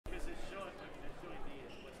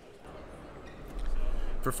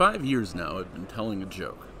For 5 years now, I've been telling a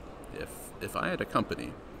joke. If I had a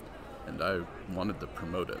company and I wanted to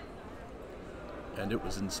promote it, and it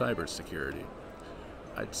was in cybersecurity,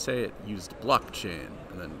 I'd say it used blockchain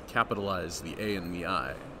and then capitalize the A and the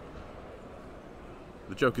I.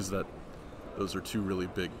 The joke is that those are two really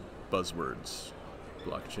big buzzwords,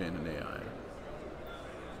 blockchain and AI.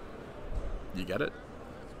 You get it?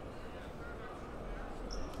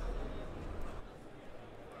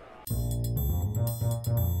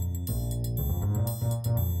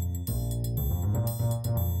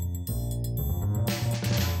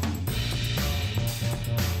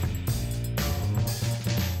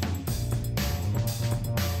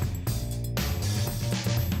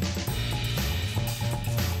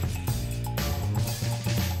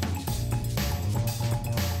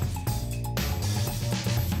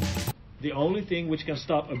 The only thing which can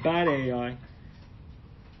stop a bad AI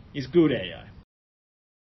is good AI.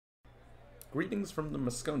 Greetings from the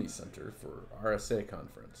Moscone Center for RSA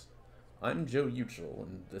conference. I'm Joe Uchel,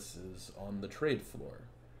 and this is On the Trade Floor,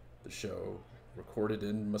 the show recorded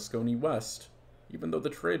in Moscone West, even though the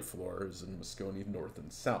trade floor is in Moscone North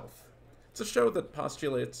and South. It's a show that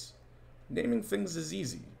postulates naming things is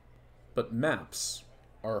easy, but maps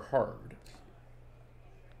are hard.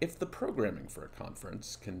 If the programming for a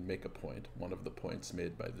conference can make a point, one of the points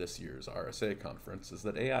made by this year's RSA conference is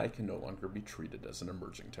that AI can no longer be treated as an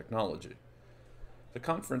emerging technology. The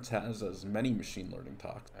conference has as many machine learning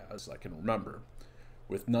talks as I can remember,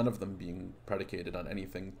 with none of them being predicated on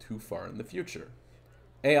anything too far in the future.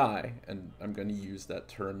 AI, and I'm going to use that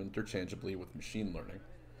term interchangeably with machine learning,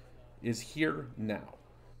 is here now.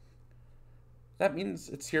 That means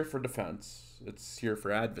it's here for defense, it's here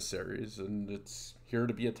for adversaries, and it's here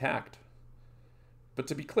to be attacked. But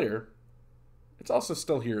to be clear, it's also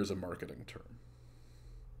still here as a marketing term.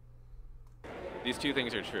 These two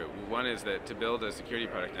things are true. One is that to build a security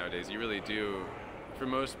product nowadays, you really do, for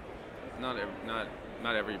most, not in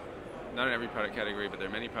every product category, but there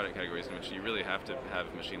are many product categories in which you really have to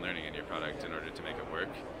have machine learning in your product in order to make it work.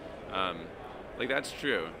 That's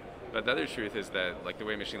true. But the other truth is that, the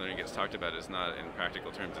way machine learning gets talked about is not in practical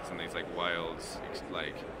terms. It's in these, wild,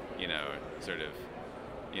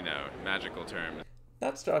 magical terms.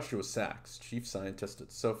 That's Joshua Sachs, chief scientist at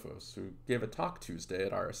Sophos, who gave a talk Tuesday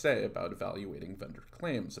at RSA about evaluating vendor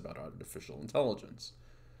claims about artificial intelligence.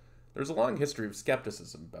 There's a long history of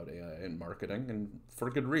skepticism about AI in marketing, and for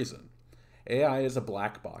good reason. AI is a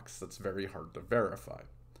black box that's very hard to verify.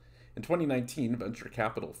 In 2019, venture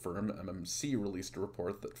capital firm MMC released a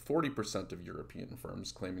report that 40% of European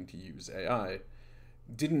firms claiming to use AI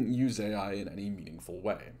didn't use AI in any meaningful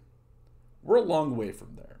way. We're a long way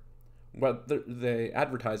from there. Whether they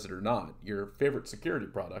advertise it or not, your favorite security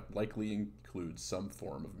product likely includes some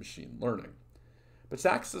form of machine learning. But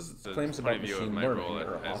Sachs's claims about machine learning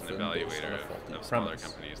are often based on a faulty of smaller premise.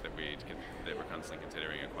 companies that we're constantly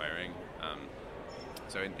considering acquiring.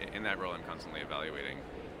 So in that role, I'm constantly evaluating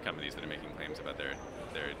companies that are making claims about their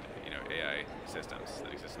AI systems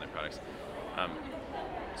that exist in their products.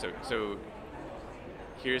 So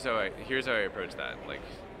here's how I approach that.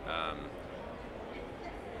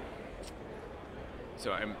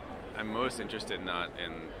 So I'm most interested not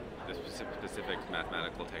in the specific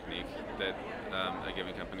mathematical technique that a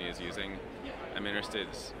given company is using. I'm interested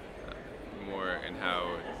more in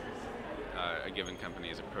how a given company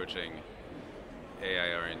is approaching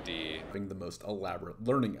AI R&D. Having the most elaborate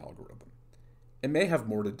learning algorithm. It may have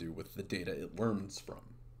more to do with the data it learns from.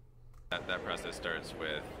 That process starts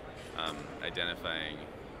with identifying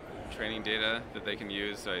training data that they can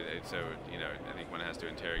use. So I think one has to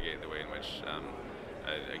interrogate the way in which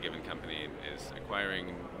a given company is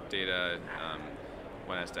acquiring data.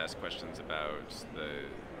 One has to ask questions about the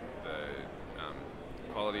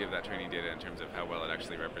quality of that training data in terms of how well it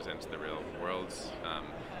actually represents the real world,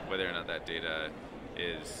 whether or not that data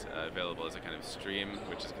is available as a kind of stream,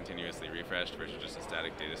 which is continuously refreshed versus just a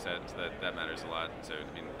static data set. So that matters a lot. So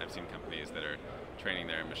I've seen companies that are training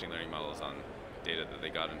their machine learning models on data that they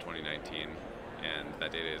got in 2019, and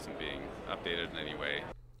that data isn't being updated in any way.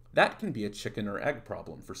 That can be a chicken or egg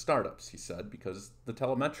problem for startups, he said, because the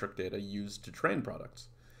telemetric data used to train products,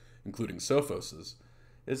 including Sophos's,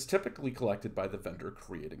 is typically collected by the vendor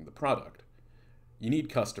creating the product. You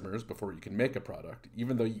need customers before you can make a product,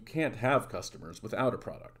 even though you can't have customers without a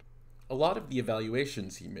product. A lot of the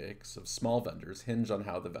evaluations he makes of small vendors hinge on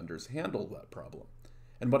how the vendors handle that problem,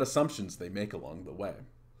 and what assumptions they make along the way.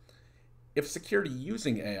 If security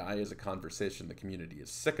using AI is a conversation the community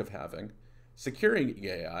is sick of having, securing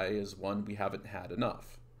AI is one we haven't had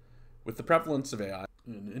enough. With the prevalence of AI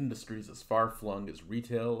in industries as far-flung as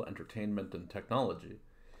retail, entertainment, and technology,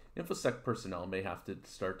 InfoSec personnel may have to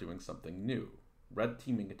start doing something new, red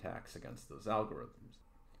teaming attacks against those algorithms.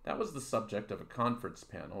 That was the subject of a conference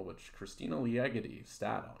panel which Christina Liegety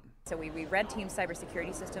sat on. So we red team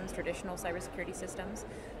cybersecurity systems, traditional cybersecurity systems.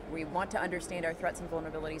 We want to understand our threats and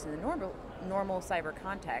vulnerabilities in the normal cyber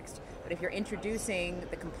context, but if you're introducing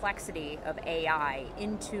the complexity of AI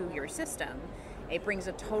into your system, it brings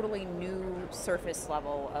a totally new surface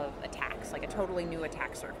level of attacks, like a totally new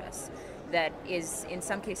attack surface that is in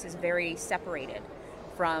some cases very separated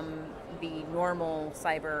from the normal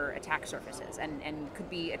cyber attack surfaces and could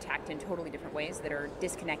be attacked in totally different ways that are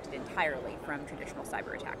disconnected entirely from traditional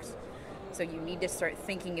cyber attacks. So you need to start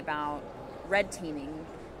thinking about red teaming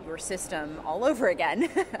your system all over again.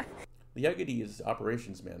 Liegety is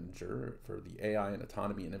operations manager for the AI and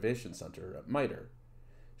Autonomy Innovation Center at MITRE.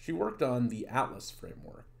 She worked on the Atlas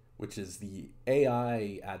framework, which is the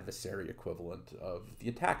AI adversary equivalent of the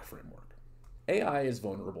attack framework. AI is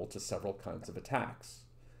vulnerable to several kinds of attacks.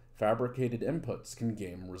 Fabricated inputs can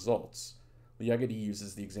game results. Liegety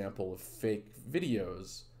uses the example of fake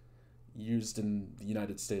videos used in the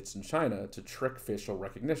United States and China to trick facial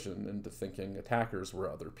recognition into thinking attackers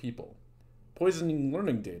were other people. Poisoning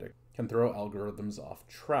learning data can throw algorithms off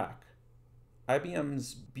track.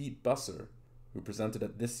 IBM's Beat Busser, who presented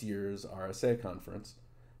at this year's RSA conference,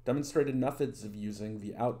 demonstrated methods of using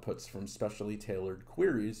the outputs from specially tailored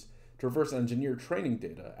queries to reverse engineer training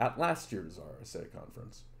data at last year's RSA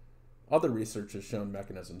conference. Other research has shown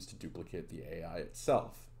mechanisms to duplicate the AI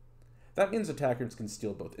itself. That means attackers can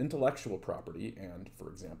steal both intellectual property and, for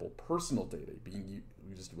example, personal data being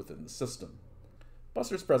used within the system.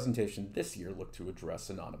 Busser's presentation this year looked to address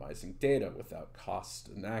anonymizing data without cost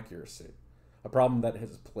and accuracy, a problem that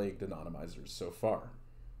has plagued anonymizers so far.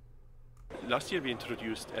 Last year we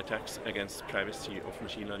introduced attacks against privacy of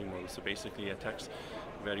machine learning models, so basically attacks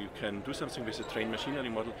where you can do something with a trained machine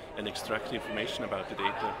learning model and extract information about the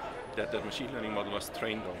data that that machine learning model was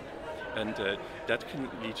trained on. And that can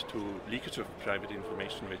lead to leakage of private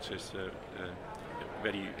information, which is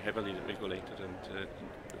very heavily regulated and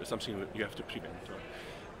something you have to prevent.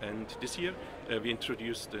 And this year we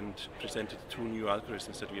introduced and presented 2 new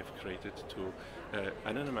algorithms that we have created to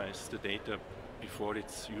anonymize the data before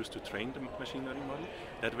it's used to train the machine learning model.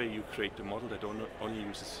 That way you create a model that only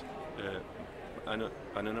uses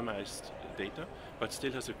anonymized data, but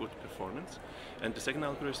still has a good performance. And the second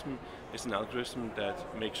algorithm is an algorithm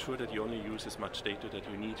that makes sure that you only use as much data that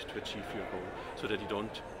you need to achieve your goal, so that you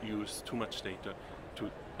don't use too much data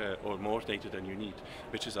or more data than you need,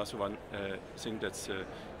 which is also one thing that's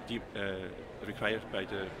required by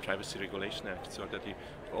the Privacy Regulation Act, so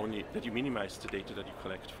that you minimize the data that you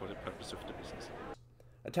collect for the purpose of the business.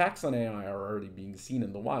 Attacks on AI are already being seen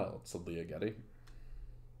in the wild, said Liegety.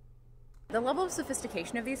 The level of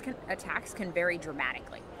sophistication of these attacks can vary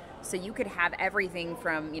dramatically. So you could have everything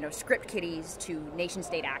from, script kiddies to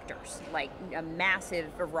nation-state actors, like a massive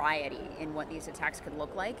variety in what these attacks could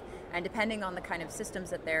look like. And depending on the kind of systems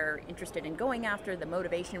that they're interested in going after, the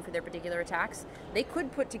motivation for their particular attacks, they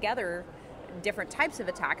could put together different types of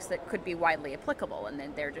attacks that could be widely applicable, and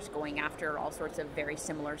then they're just going after all sorts of very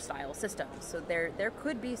similar style systems. So there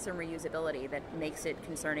could be some reusability that makes it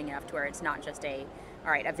concerning enough to where it's not just a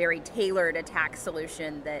very tailored attack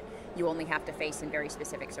solution that you only have to face in very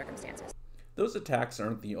specific circumstances. Those attacks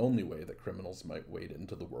aren't the only way that criminals might wade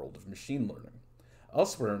into the world of machine learning.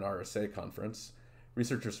 Elsewhere in RSA conference,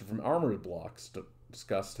 researchers from Armored Blocks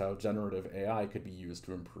discussed how generative AI could be used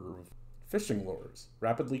to improve phishing lures,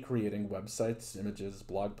 rapidly creating websites, images,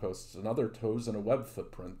 blog posts, and other toes in a web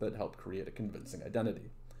footprint that help create a convincing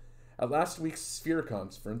identity. At last week's Sphere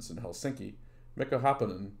conference in Helsinki, Mikko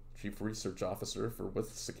Haapanen, Chief Research Officer for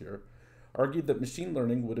WithSecure, argued that machine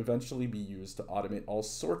learning would eventually be used to automate all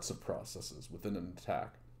sorts of processes within an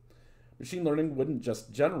attack. Machine learning wouldn't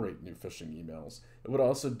just generate new phishing emails, it would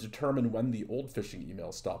also determine when the old phishing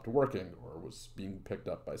email stopped working or was being picked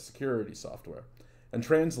up by security software, and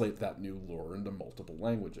translate that new lure into multiple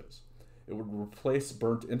languages. It would replace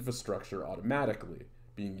burnt infrastructure automatically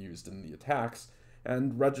being used in the attacks,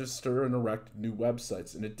 and register and erect new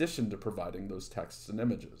websites in addition to providing those texts and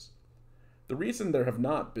images. The reason there have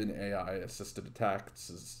not been AI-assisted attacks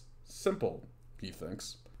is simple, he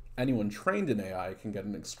thinks. Anyone trained in AI can get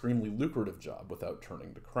an extremely lucrative job without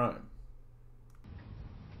turning to crime.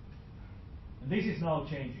 And this is now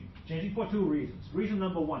changing. Changing for 2 reasons. Reason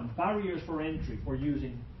number 1, barriers for entry for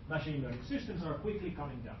using machine learning systems are quickly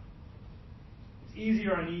coming down. It's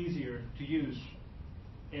easier and easier to use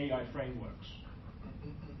AI frameworks.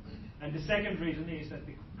 And the second reason is that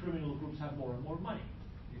the criminal groups have more and more money.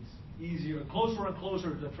 It's easier, closer and closer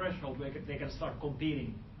to the threshold where they can start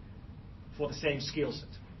competing for the same skill set.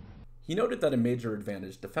 He noted that a major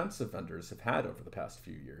advantage defensive vendors have had over the past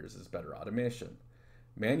few years is better automation.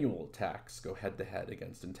 Manual attacks go head-to-head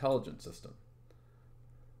against intelligent systems.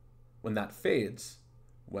 When that fades,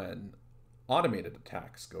 when automated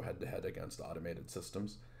attacks go head-to-head against automated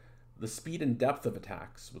systems, the speed and depth of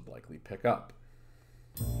attacks would likely pick up.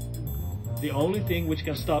 The only thing which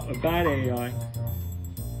can stop a bad AI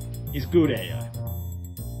is good AI.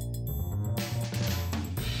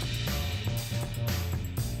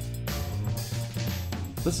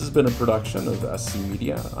 This has been a production of SC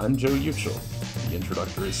Media. I'm Joe Uchel. The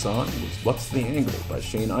introductory song was What's the Angle by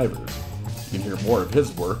Shane Ivers. You can hear more of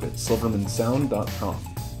his work at silvermansound.com.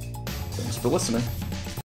 Thanks for listening.